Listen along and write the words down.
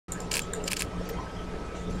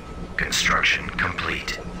Construction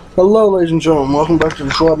complete. Hello, ladies and gentlemen. Welcome back to the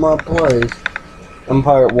show of my plays.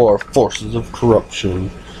 Empire at War, Forces of Corruption,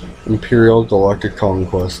 Imperial Galactic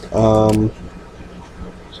Conquest. So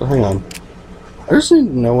hang on. I just need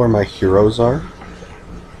to know where my heroes are,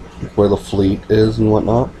 where the fleet is and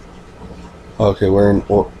whatnot. Okay, we're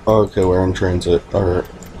in transit. Alright.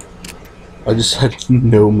 I just had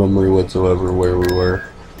no memory whatsoever where we were.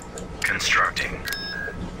 Constructing.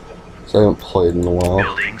 So I haven't played in a while.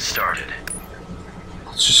 Building started.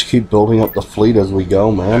 Let's just keep building up the fleet as we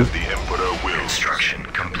go, man. The Emperor will. Construction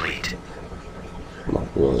complete. Not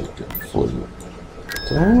really a good fleet.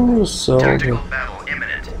 Did I ever sell Tactical battle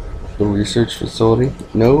imminent. the research facility?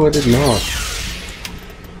 No, I did not.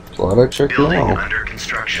 Glad I checked Building now. under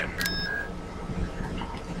construction.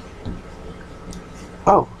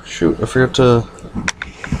 Oh, shoot, I forgot to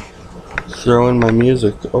throw in my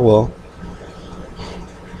music. Oh well.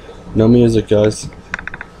 No music, guys.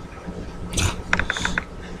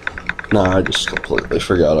 Nah, I just completely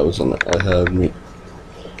forgot I was in it. I had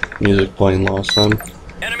music playing last time.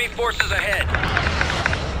 Enemy forces ahead.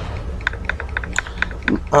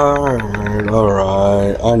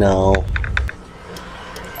 Alright, I know.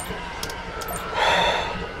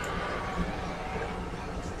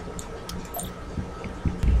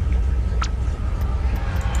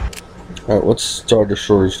 Alright, what Star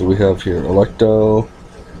Destroyers do we have here? Electo.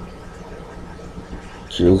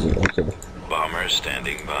 Okay. Bomber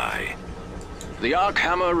standing by. The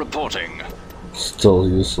Arkhammer reporting. Still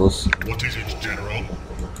useless. What is it, General?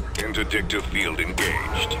 Interdictor field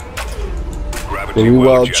engaged. Very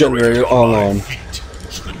well, generator online.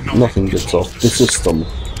 Nothing gets off the system.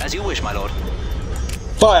 As you wish, my lord.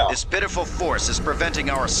 Fire! This pitiful force is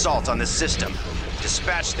preventing our assault on this system.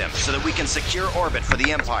 Dispatch them so that we can secure orbit for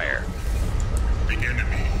the Empire. The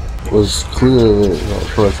enemy. Was clearly our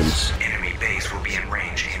presence. Enemy base will be in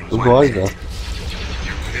range in Why 1 is that? minute.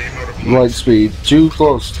 You came out of Light speed, too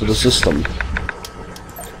close to the system.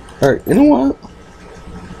 Alright, you know what?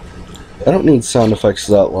 I don't need sound effects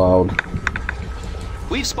that loud.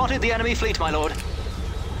 We've spotted the enemy fleet, my lord.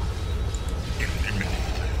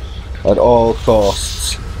 At all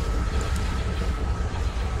costs.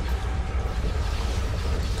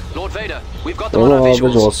 Lord Vader, we've got them on our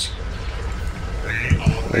visuals.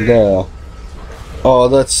 There. Oh,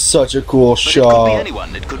 that's such a cool But it could be shot.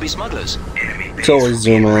 anyone. It could be smugglers. Enemy base Let's always will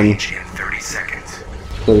be in zoom in. range in 30 seconds.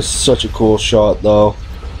 That is such a cool shot, though.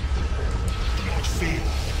 not fail.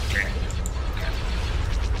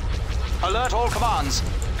 Alert all commands.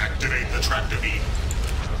 Activate the tractor beam.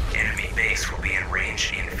 Enemy base will be in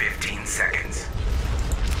range in 15 seconds.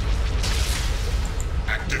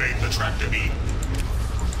 Activate the tractor beam.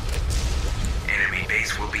 Enemy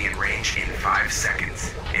base will be in range in 5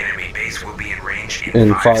 seconds. Enemy base will be in range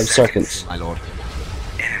In 5 seconds. My lord.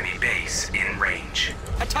 Enemy base in range.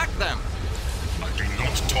 Attack them. I do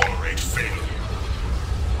not tolerate failure.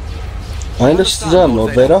 I understand,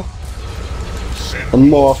 Lord Vader. Send And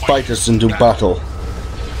more fighters into battle.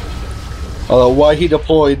 Although why he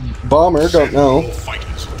deployed Bomber, don't know. more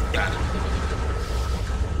fighters into battle.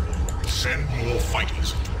 Send more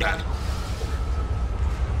fighters into battle.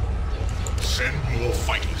 Send more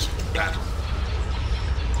fighters into battle.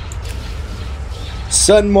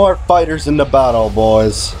 Send more fighters into battle,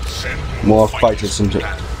 boys. Send More fighters into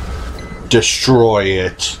battle. destroy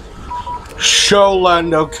it. Show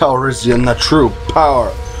Lando Calrissian the true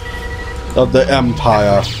power of the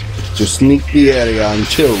Empire to sneak the area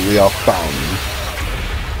until we are found.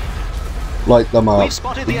 Light them up. We've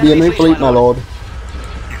spotted the The enemy enemy fleet, fleet, my lord.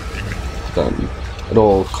 Then, at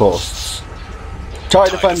all costs. TIE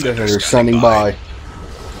Defender standing by.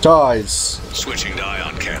 TIEs. Switching to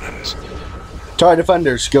ion cannons. TIE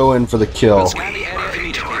Defenders go in for the kill. Scan the area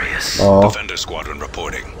immediately. Oh. Defender squadron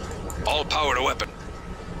reporting. All power to weapon.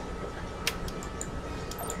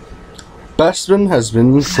 Bestman has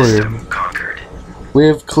been cleared. System conquered. We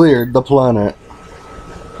have cleared the planet.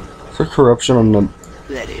 For corruption on the...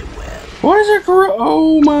 Very well. Why is there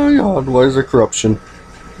oh my god, why is there corruption?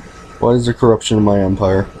 Why is there corruption in my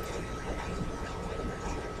empire?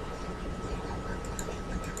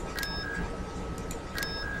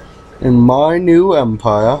 In my new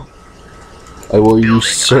empire, I will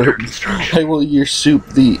usurp usurp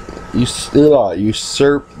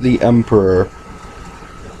the Emperor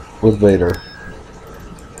with Vader.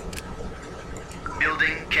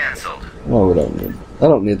 Building cancelled. Oh, I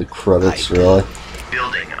don't need the credits really.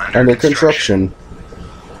 Building Under construction.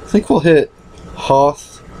 I think we'll hit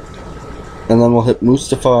Hoth, and then we'll hit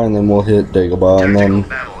Mustafa, and then we'll hit Dagobah, and then...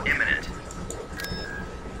 Battle imminent.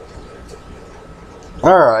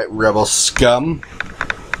 Alright, rebel scum.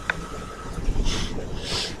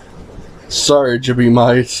 Sorry,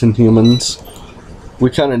 Jabimites and humans. We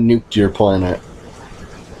kind of nuked your planet.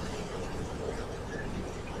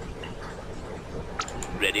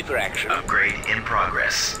 Ready for action. Upgrade in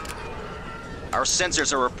progress. Our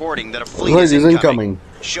sensors are reporting that a fleet Ladies is incoming. incoming.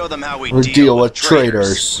 Show them how we We deal with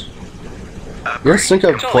traitors. You guys think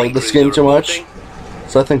I've played this game too much?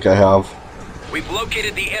 So I think I have. We've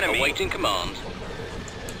located the enemy. Awaiting command.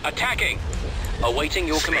 Attacking. Awaiting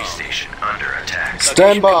your command. Space station under attack.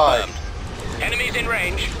 Stand by. Confirmed. Enemies in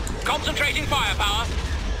range. Concentrating firepower.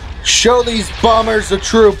 Show these bombers the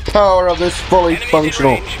true power of this fully Enemies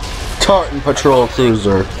functional in range. Tartan patrol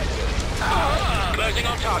cruiser. Closing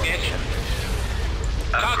on target.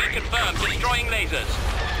 Target confirmed. Destroying lasers.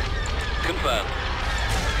 Confirmed.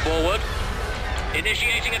 Forward.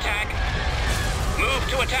 Initiating attack. Move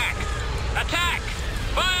to attack. Attack!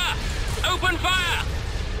 Fire! Open fire!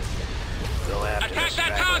 Go after Attack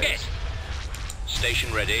that target!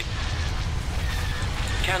 Station ready.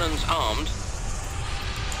 Cannons armed.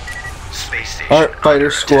 Space station. Alright, fighter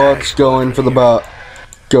under squads, attack. go in for the bot.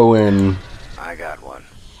 Go in. I got one.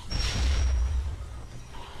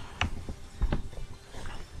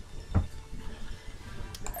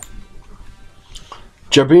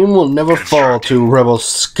 Jabim will never fall to rebel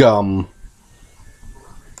scum.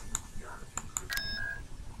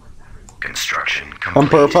 Construction complete.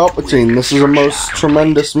 Emperor Palpatine, this is a most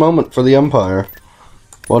tremendous moment for the Empire.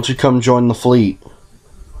 Why don't you come join the fleet?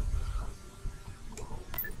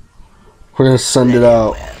 We're gonna send it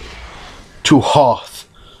out to Hoth,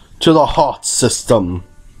 to the Hoth system.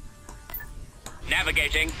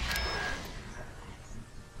 Navigating.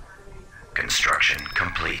 Construction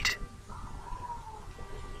complete.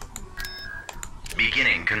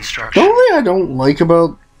 Beginning construction. The only thing I don't like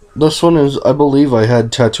about this one is I believe I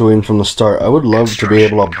had Tatooine from the start. I would love to be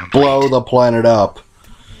able to blow the planet up.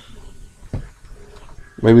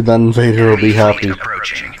 Maybe then Vader will be happy.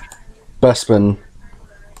 Approaching. Bespin.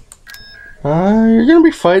 You're gonna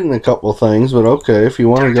be fighting a couple things, but okay, if you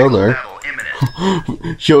want to go there. Battle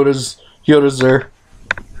imminent. Yoda's there.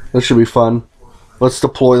 That should be fun. Let's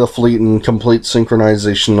deploy the fleet in complete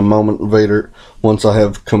synchronization the moment Vader, once I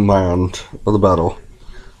have command of the battle.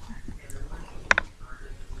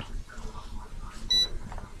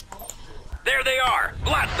 There they are.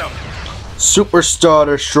 Blast them. Superstar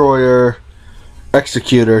Destroyer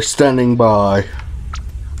Executor standing by.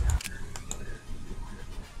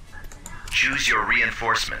 Choose your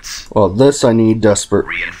reinforcements. Well, this I need desperate.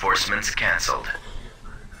 Reinforcements cancelled.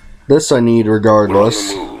 This I need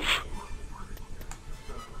regardless. Move.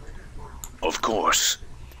 Of course.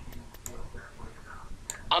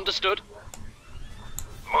 Understood.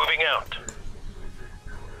 Moving out.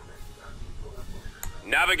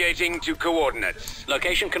 Navigating to coordinates.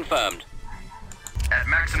 Location confirmed. At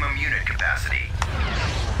maximum unit capacity.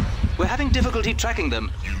 We're having difficulty tracking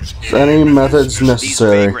them. Any methods These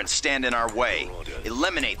necessary. vagrants stand in our way.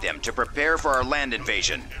 Eliminate them to prepare for our land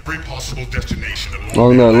invasion. Every possible destination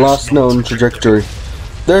Along the last known trajectory.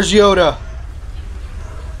 There's Yoda.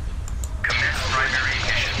 Commence primary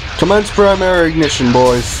ignition. Commence primary ignition,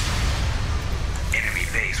 boys. Enemy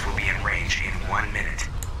base will be in range in 1 minute.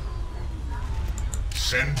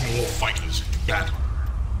 Send more fighters to battle.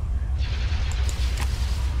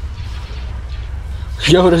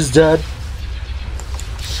 Yoda's dead.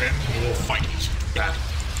 Send more fighters to battle.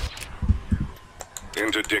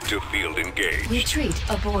 Interdictive field engaged. Retreat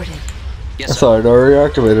aborted. I thought I'd already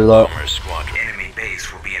activated that. Bomber squadron. Enemy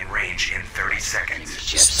base will be in range in 30 seconds.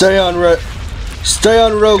 Stay on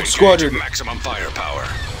Rogue Squadron. Maximum firepower.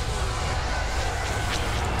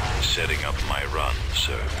 Setting up my run,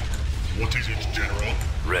 sir. What is it, General?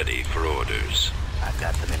 Ready for orders. I've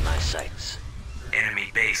got them in my sights.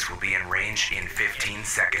 Enemy base will be in range in 15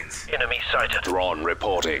 seconds. Enemy sighted. Drone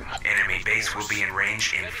reporting. Enemy base will be in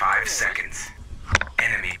range in 5 seconds.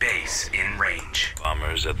 Enemy base in range.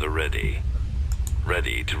 Bombers at the ready.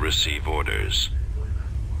 Ready to receive orders.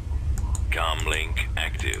 Comlink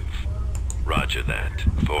active. Roger that.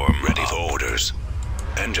 Form ready for orders.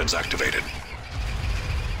 Engines activated.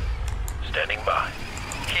 Standing by.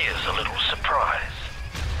 Here's a little surprise.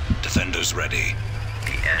 Defenders ready.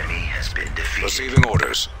 The enemy has been defeated. Receiving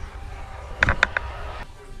orders.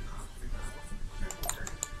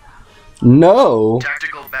 No.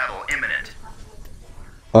 Tactical battle imminent.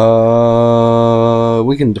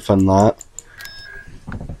 We can defend that.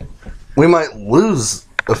 We might lose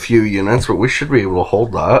a few units, but we should be able to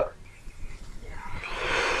hold that.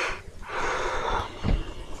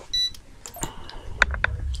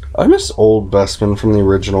 I miss old Bespin from the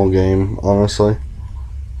original game, honestly.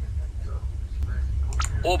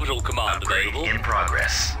 Orbital command Upgrade available. in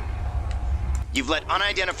progress. You've let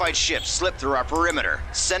unidentified ships slip through our perimeter.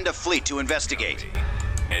 Send a fleet to investigate.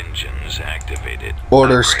 Engines activated.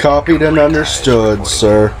 Orders copied and understood,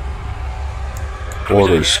 sir.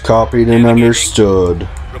 Orders copied and understood.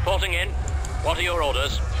 Reporting in. What are your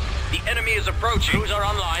orders? The enemy is approaching. Crews are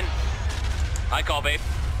online. I copy.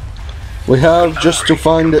 We have just to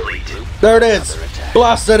find it. There it is!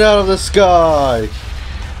 Blasted out of the sky!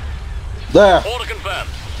 There! Order confirmed.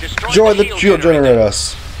 Destroy the shield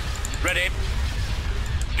generators. Ready.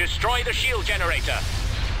 Destroy the shield generator.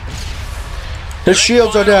 His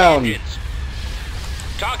shields are down. Engines.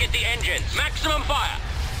 Target the engines. Maximum fire.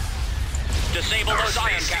 Disable those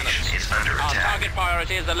ion cannons. Is under Our attack. target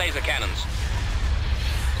priority is the laser cannons.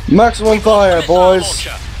 Maximum fire, Missile boys.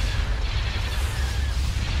 launcher.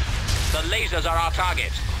 The lasers are our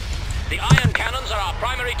target. The ion cannons are our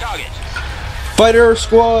primary target. Fighter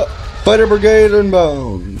squad, fighter brigade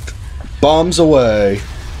inbound. Bombs away.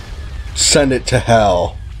 Send it to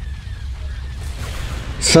hell.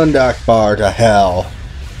 Send Akbar to hell.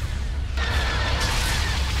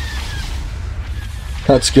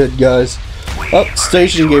 That's good, guys. Oh,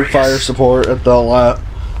 station gave fire support at the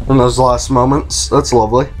in those last moments. That's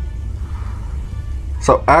lovely.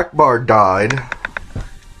 So Akbar died.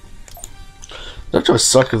 That would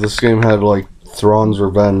suck if this game had like Thrawn's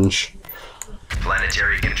Revenge.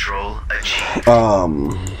 Planetary control achieved.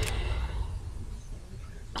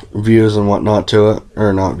 Views and whatnot to it,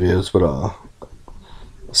 or not views, but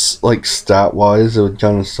like stat wise, it would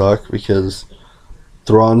kind of suck because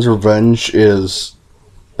Thrawn's Revenge is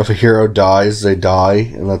if a hero dies, they die,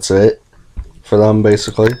 and that's it for them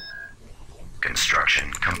basically.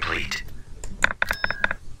 Construction complete.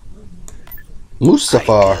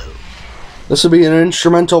 Mustafar. This would be an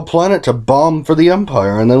instrumental planet to bomb for the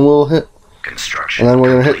Empire, and then we'll hit. Construction. And then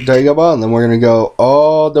we're gonna hit Dagobah, and then we're gonna go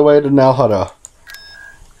all the way to Nal Hutta.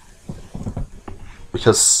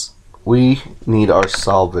 Because we need our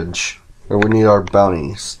salvage, or we need our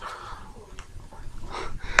bounties.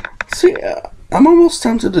 See, I'm almost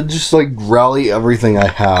tempted to just like rally everything I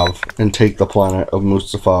have and take the planet of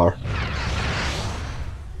Mustafar.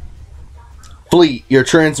 Fleet, your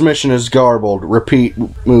transmission is garbled. Repeat,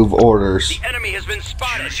 move orders. The enemy has been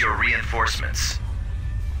spotted. Choose your reinforcements.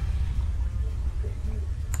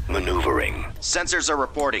 Maneuvering. Sensors are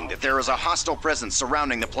reporting that there is a hostile presence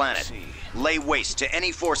surrounding the planet. Lay waste to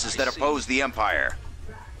any forces that oppose the Empire.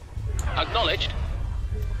 Acknowledged.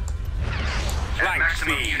 At Flank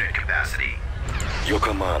maximum speed. unit capacity. Your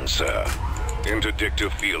command, sir.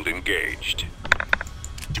 Interdictor field engaged.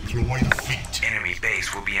 Deploy the fleet. Enemy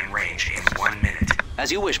base will be in range in 1 minute.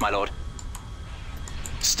 As you wish, my lord.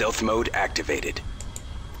 Stealth mode activated.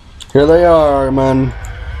 Here they are, man.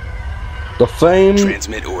 The famed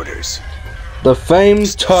Transmit orders. TIE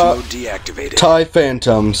Stealth mode deactivated.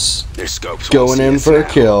 Phantoms Their scopes won't going see in us for a now.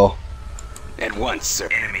 kill. At once, sir.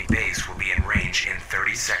 Enemy base will be in range in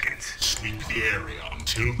 30 seconds. Sweep the area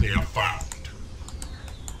until they are found.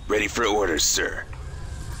 Ready for orders, sir.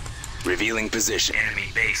 Revealing position. Enemy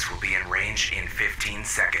base will be in range in 15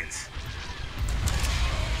 seconds.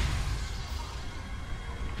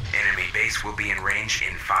 Enemy base will be in range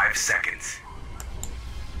in 5 seconds.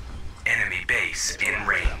 Enemy base in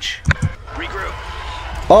range. Regroup.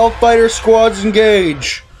 All fighter squads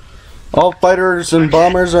engage. All fighters and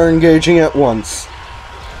bombers are engaging at once.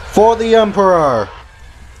 For the Emperor.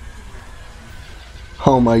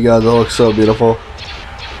 Oh my god, that looks so beautiful.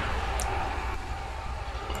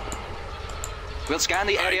 We'll scan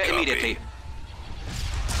the area copy. immediately.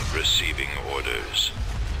 Receiving orders.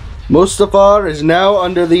 Mustafar is now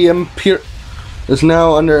under the Imperial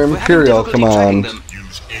command.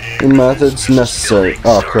 Use any The methods necessary.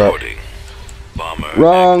 Oh crap. Reporting. Bomber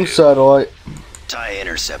Wrong active. satellite. TIE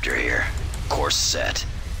interceptor here. Course set.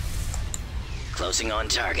 Closing on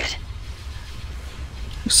target.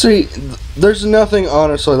 See, there's nothing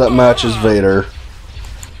honestly that matches Vader.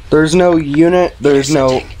 There's no unit, there's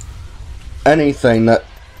no anything that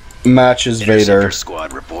matches Interceptor Vader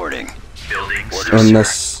squad reporting. Building in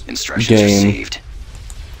this Instructions game. received.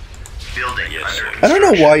 Building Yes, under sir. I don't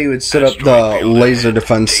know why you would set up the laser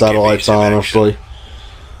defense satellites, honestly.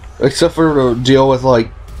 Except for to deal with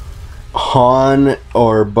like Han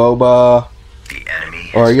or Boba, the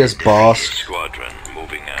enemy. or I has guess been Boss. Squadron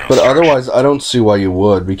moving out. But otherwise, I don't see why you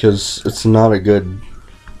would, because it's not a good.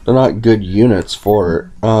 They're not good units for it.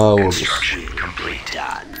 We'll Construction complete.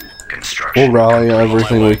 Construction we'll rally complete.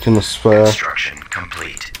 everything we can spare. Construction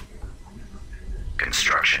complete.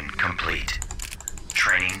 Construction complete.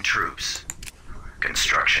 Training troops.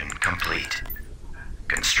 Construction complete.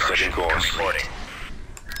 Construction Setting course. complete.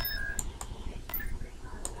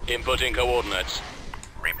 Inputting coordinates.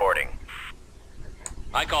 Reporting.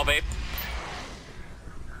 I copy.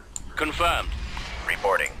 Confirmed.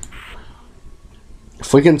 Reporting.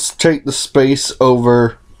 If we can take the space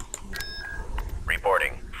over...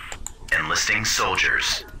 Reporting. Enlisting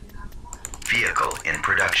soldiers. Vehicle in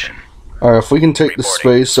production. Alright, if we can take the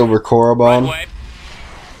space over Korriban, Right way.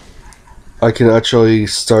 I could actually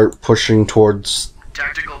start pushing towards...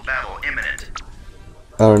 Tactical battle imminent.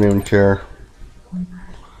 I don't even care.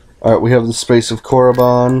 Alright, we have the space of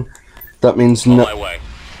Korriban. That means On my way.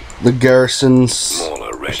 the garrisons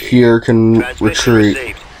Mauler ready. here can Transmission retreat.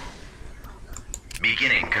 received.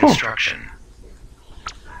 Beginning construction.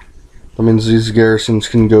 That means these garrisons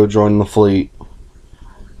can go join the fleet.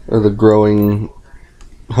 Or the growing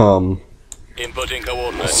Inputting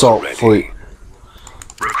coordinates. assault ready. fleet.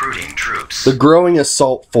 Recruiting troops. The growing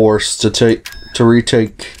assault force to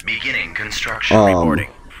retake... Beginning construction. Reporting.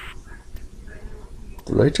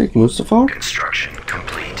 Did they take Mustafar? Construction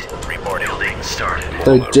complete. Reporting. Building started.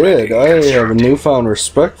 They did. I have a newfound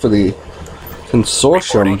respect for the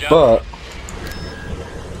consortium, but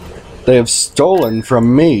they have stolen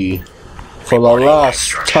from me for the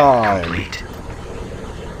last Construction time. complete.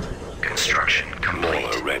 Construction complete.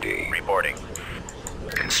 Mauler ready. Reporting.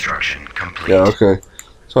 Construction complete. Yeah, okay.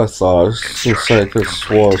 So I thought. I was gonna say, I could have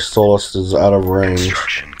swore Solus is out of range.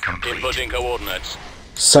 Construction complete. Inputting coordinates.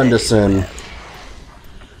 Send us in.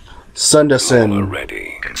 Send us Mauler in.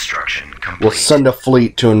 ready. Construction complete. We'll send a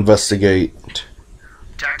fleet to investigate.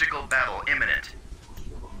 Tactical battle imminent.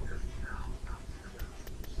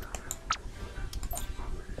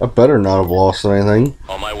 I better not have lost anything.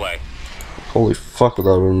 On my way. Holy fuck, would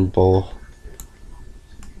that have been bull.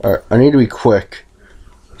 Alright, I need to be quick.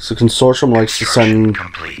 So Consortium likes to send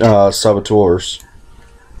saboteurs.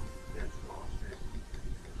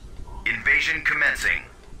 Invasion commencing.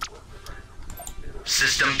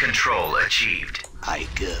 System control achieved. I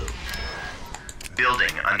go.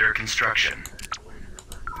 Building under construction.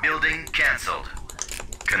 Building cancelled.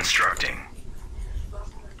 Constructing.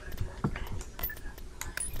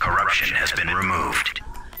 Corruption has been removed.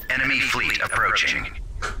 Enemy fleet approaching.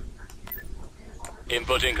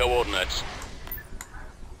 Inputting coordinates.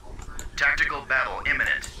 Tactical battle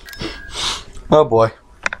imminent. Oh boy.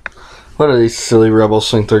 What do these silly rebels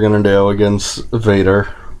think they're gonna do against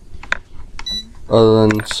Vader? Other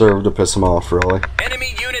than serve to piss him off, really.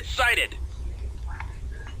 Enemy unit sighted.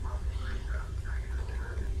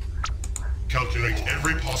 Calculate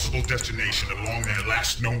every possible destination along their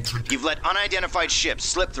last known trajectory. You've let unidentified ships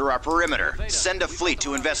slip through our perimeter. Send a fleet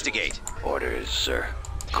to investigate. Orders, sir.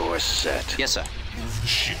 Course set. Yes, sir. Move the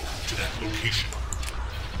ship to that location.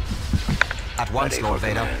 At once, Ready Lord for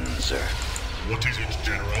Vader. command, sir. What is it,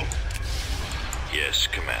 General? Yes,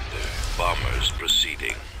 Commander. Bombers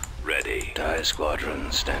proceeding. Ready. TIE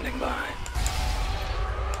squadron standing by.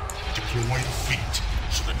 Deploy the fleet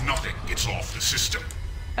so that nothing gets off the system.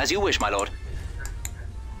 As you wish, my lord.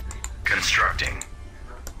 Constructing.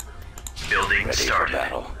 Building Ready started. for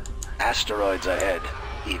battle. Asteroids ahead.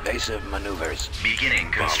 Evasive maneuvers. Beginning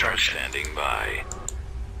Bombers construction. standing by.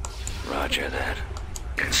 Roger that.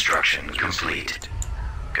 Construction complete.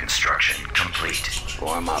 Construction complete.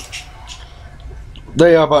 Warm up.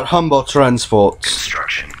 They are but humble transports.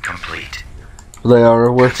 Construction complete. They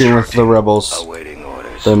are working with the rebels. Awaiting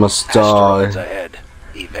orders. They must Asteroids die. ahead.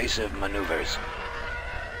 Evasive maneuvers.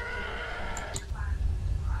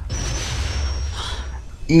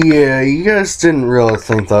 Yeah, you guys didn't really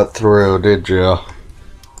think that through, did you?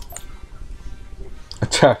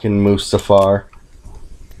 Attacking Mustafar.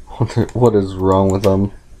 What is wrong with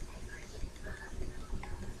them?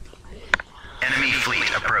 Enemy fleet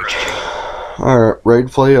approaching. Alright,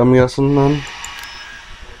 raid fleet, I'm guessing then.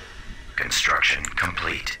 Construction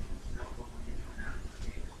complete.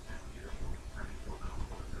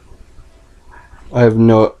 I have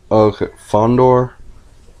no... Okay, Fondor?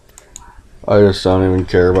 I just don't even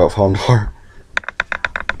care about Fondor.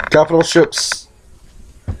 Capital ships!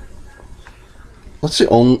 That's the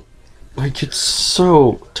only... Like, it's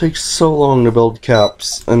so... takes so long to build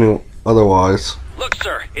caps, otherwise. Look,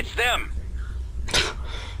 sir, it's them.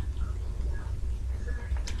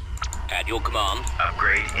 At your command.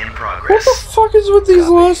 Upgrade in What progress. the fuck is with these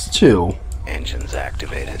last two? Engines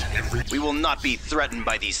activated. We will not be threatened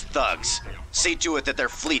by these thugs. See to it that their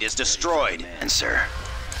fleet is destroyed. And sir,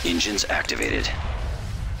 engines activated.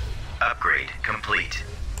 Upgrade complete.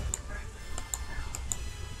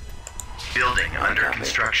 Building under Copy.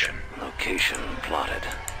 construction. Location plotted.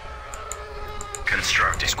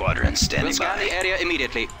 Constructing. Squadron We'll standing scan the by. area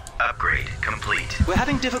immediately. Upgrade complete. We're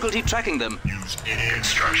having difficulty tracking them. Use any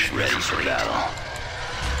Construction Ready for complete. battle.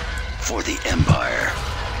 For the Empire.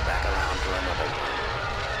 Back around for another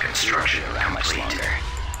one. Construction complete.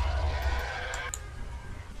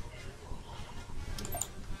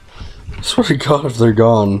 I swear to God, if they're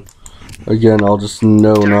gone again, I'll just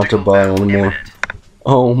know not to buy anymore.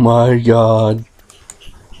 Oh my God.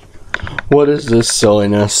 What is this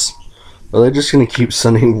silliness? Are they just gonna keep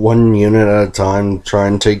sending one unit at a time to try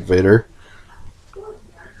and take Vader?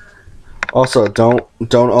 Also, don't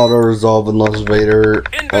auto-resolve unless Vader...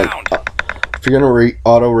 if you're gonna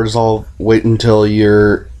auto-resolve, wait until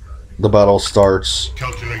the battle starts.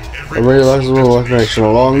 A realizable connection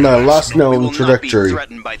along the last known trajectory. Be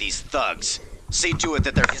threatened by these thugs. See to it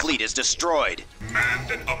that their fleet is destroyed. Command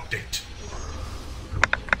and update.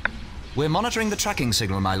 We're monitoring the tracking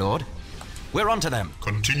signal, my lord. We're onto them.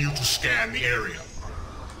 Continue to scan the area.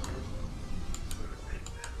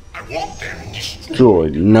 I want them destroyed.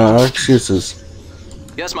 Droid, no excuses.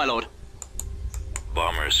 Yes, my lord.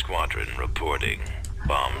 Bomber squadron reporting.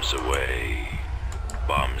 Bombs away.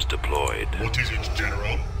 Bombs deployed. What is it,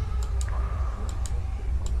 General?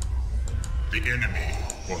 The enemy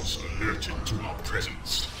was alerted to our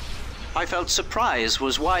presence. I felt surprise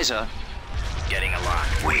was wiser. Getting a lock.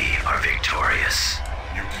 We are victorious.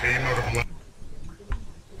 You came out of...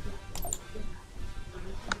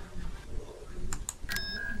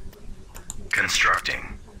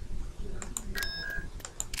 Constructing.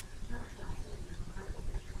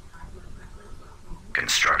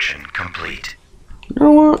 Construction complete. You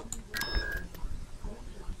know what?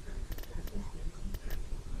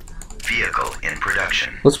 Vehicle in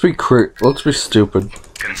production. Let's be stupid.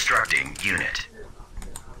 Constructing unit.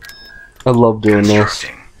 I love doing this.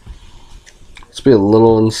 Constructing. Let's be a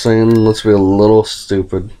little insane. Let's be a little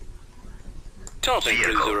stupid. Tartan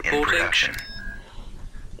Vehicle cruiser in reporting. production.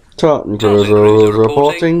 Tartan cruiser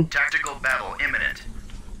reporting. Tactical battle imminent.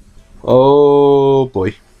 Oh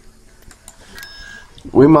boy.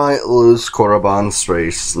 We might lose Korriban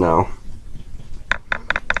space now.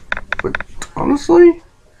 But honestly,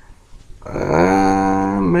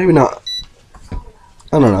 maybe not.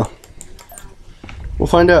 I don't know. We'll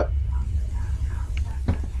find out.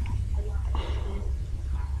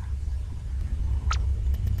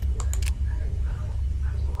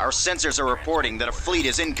 Our sensors are reporting that a fleet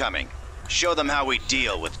is incoming. Show them how we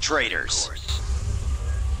deal with traitors.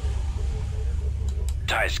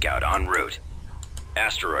 TIE Scout en route.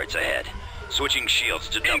 Asteroids ahead. Switching shields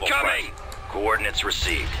to double Incoming! front. Coordinates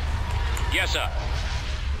received. Yes, sir.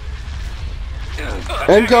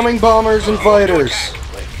 Incoming bombers and fighters.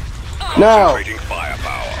 Now, Concentrating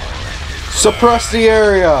firepower. suppress the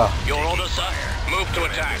area. Your order, sir. Move to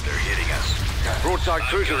attack. They're hitting us. Broadside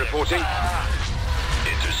cruiser reporting.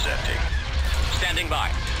 Intercepting. Standing by.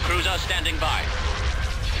 Cruiser standing by.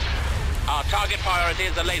 Our target priority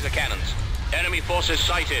is the laser cannons. Enemy forces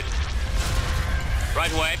sighted.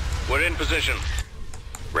 Right away. We're in position.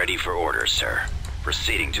 Ready for orders, sir.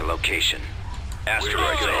 Proceeding to location.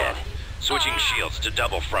 Asteroids ahead. Switching shields to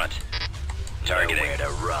double front. Targeting. Nowhere to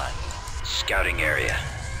run. Scouting area.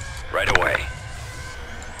 Right away.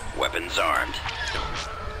 Weapons armed.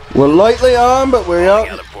 We're lightly armed, but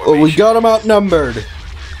we got them outnumbered.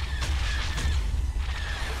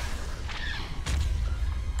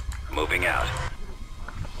 Moving out.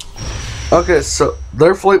 Okay, so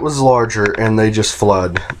their fleet was larger, and they just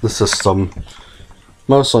fled the system.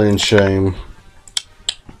 Mostly in shame.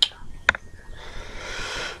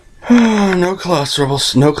 No class,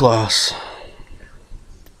 rebels. No class.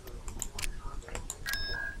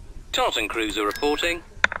 Tartan cruiser reporting.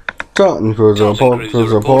 Tartan cruiser reporting. Tartan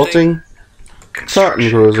cruiser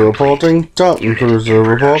reporting. Tartan cruiser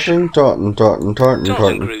reporting. Tartan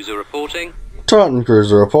Cruiser reporting. Tartan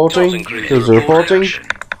cruiser reporting. Cruiser reporting.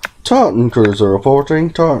 Tartan cruiser reporting.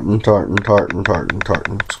 Tartan. Tartan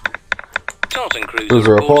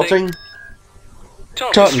Cruiser reporting.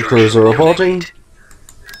 Tartan cruiser reporting.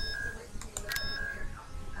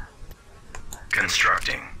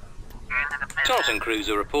 Constructing. Tartan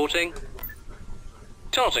cruiser reporting.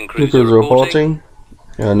 Tartan Cruiser reporting.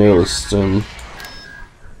 Yeah, I knew it was soon.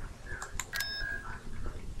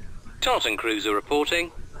 Tartan cruiser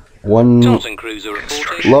reporting. Tartan cruiser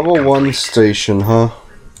reporting. Level 1 station, huh?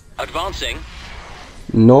 Advancing.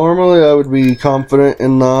 Normally I would be confident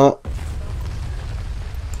in that.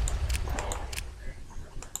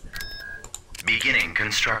 Beginning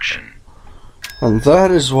construction. And that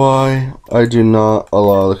is why I do not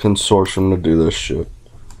allow the consortium to do this shit.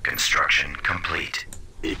 Construction complete.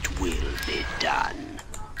 It will be done.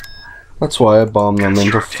 That's why I bomb them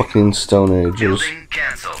into fucking Stone Ages. Building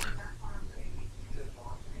cancelled.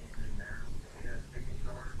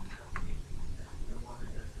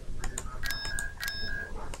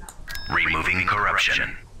 Removing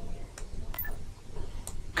corruption.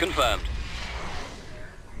 Confirmed.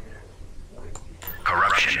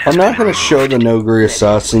 Corruption has I'm not been going to show removed. the Nogri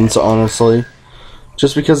assassins, honestly.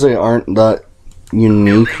 Just because they aren't that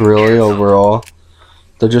unique, really, overall.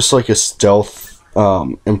 They're just like a stealth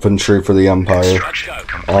infantry for the Empire, Construction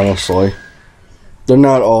complete. honestly. They're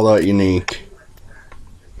not all that unique.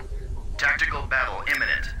 Tactical battle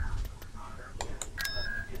imminent.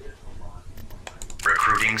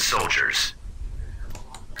 Recruiting soldiers.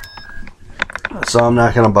 So I'm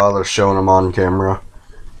not going to bother showing them on camera.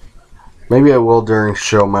 Maybe I will during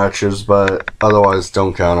show matches, but otherwise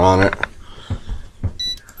don't count on it.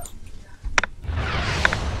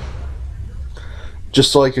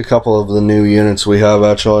 Just like a couple of the new units we have,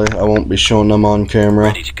 actually. I won't be showing them on camera.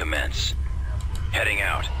 Ready to commence. Heading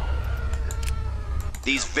out.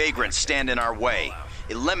 These vagrants stand in our way.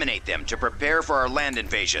 Eliminate them to prepare for our land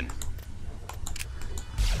invasion.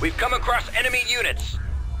 We've come across enemy units.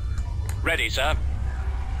 Ready, sir.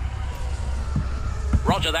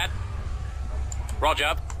 Roger that.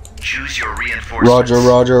 Roger. Choose your reinforcements. Roger,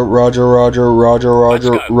 Roger, Roger, Roger, Roger, Roger,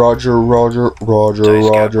 Let's go. Roger, Roger, Roger, TIE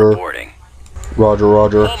Scout Roger, reporting. Roger,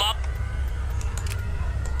 Roger. Form up.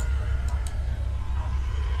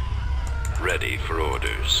 Ready for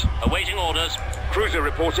orders. Awaiting orders. Cruiser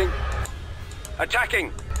reporting.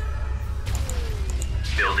 Attacking.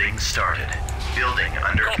 Building started. Building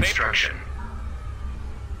under Copy. construction.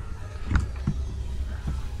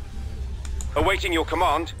 Awaiting your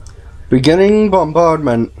command. Beginning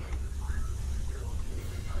bombardment.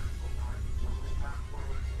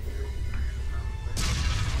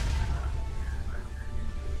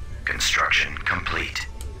 Construction complete.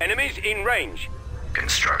 Enemies in range.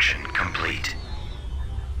 Construction complete.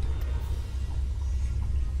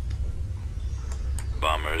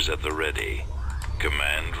 Bombers at the ready.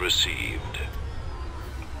 Command received.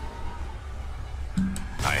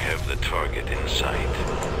 I have the target in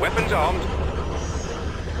sight. Weapons armed.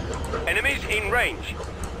 Enemies in range.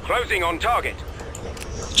 Closing on target.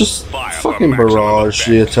 Just Fire for fucking maximum barrage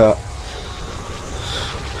the effect. attack.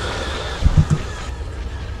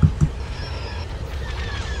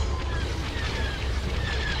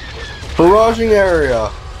 Barraging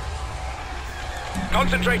area.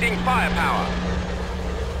 Concentrating firepower.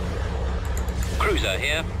 Cruiser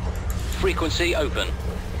here. Frequency open.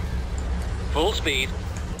 Full speed.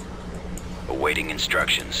 Awaiting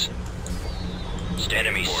instructions.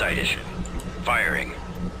 Enemy sighted. Firing.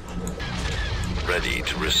 Ready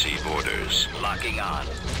to receive orders. Locking on.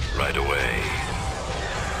 Right away.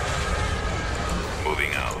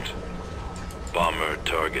 Moving out. Bomber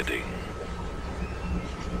targeting.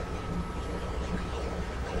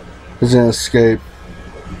 He's gonna escape.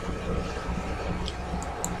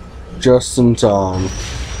 Just in time.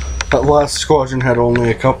 That last squadron had only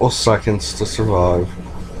a couple seconds to survive.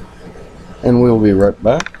 And we'll be right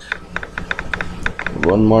back.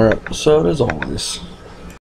 One more episode as always.